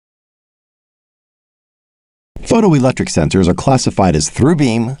Photoelectric sensors are classified as through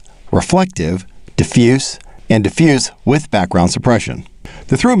beam, reflective, diffuse, and diffuse with background suppression.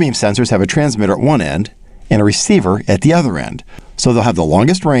 The through beam sensors have a transmitter at one end and a receiver at the other end, so they'll have the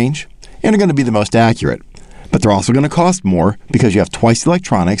longest range and are going to be the most accurate. But they're also going to cost more because you have twice the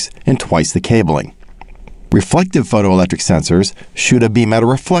electronics and twice the cabling. Reflective photoelectric sensors shoot a beam at a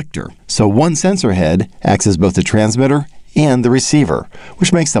reflector, so one sensor head acts as both the transmitter and the receiver,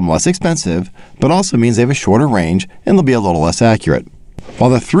 which makes them less expensive, but also means they have a shorter range and they'll be a little less accurate. While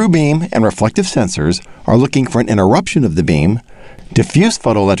the through beam and reflective sensors are looking for an interruption of the beam, diffuse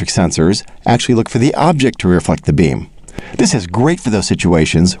photoelectric sensors actually look for the object to reflect the beam. This is great for those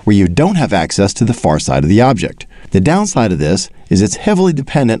situations where you don't have access to the far side of the object. The downside of this is it's heavily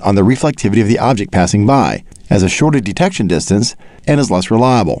dependent on the reflectivity of the object passing by, has a shorter detection distance, and is less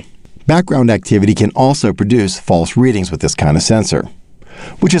reliable. Background activity can also produce false readings with this kind of sensor,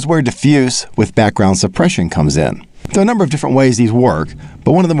 which is where diffuse with background suppression comes in. There are a number of different ways these work,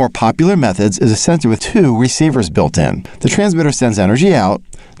 but one of the more popular methods is a sensor with two receivers built in. The transmitter sends energy out,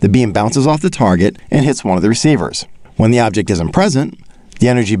 the beam bounces off the target, and hits one of the receivers. When the object isn't present, the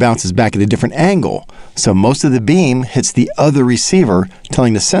energy bounces back at a different angle, so most of the beam hits the other receiver,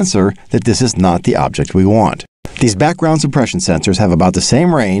 telling the sensor that this is not the object we want. These background suppression sensors have about the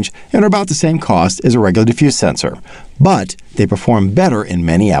same range and are about the same cost as a regular diffuse sensor, but they perform better in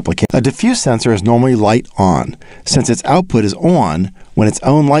many applications. A diffuse sensor is normally light on, since its output is on when its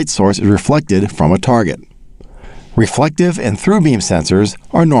own light source is reflected from a target. Reflective and through beam sensors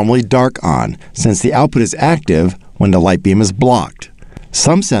are normally dark on, since the output is active when the light beam is blocked.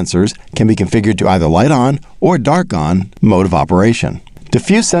 Some sensors can be configured to either light on or dark on mode of operation.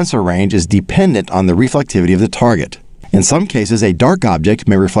 Diffuse sensor range is dependent on the reflectivity of the target. In some cases, a dark object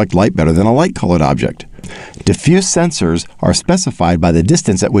may reflect light better than a light-colored object. Diffuse sensors are specified by the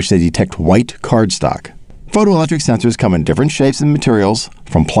distance at which they detect white cardstock. Photoelectric sensors come in different shapes and materials,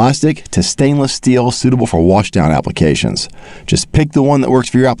 from plastic to stainless steel, suitable for washdown applications. Just pick the one that works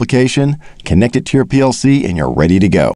for your application, connect it to your PLC, and you're ready to go.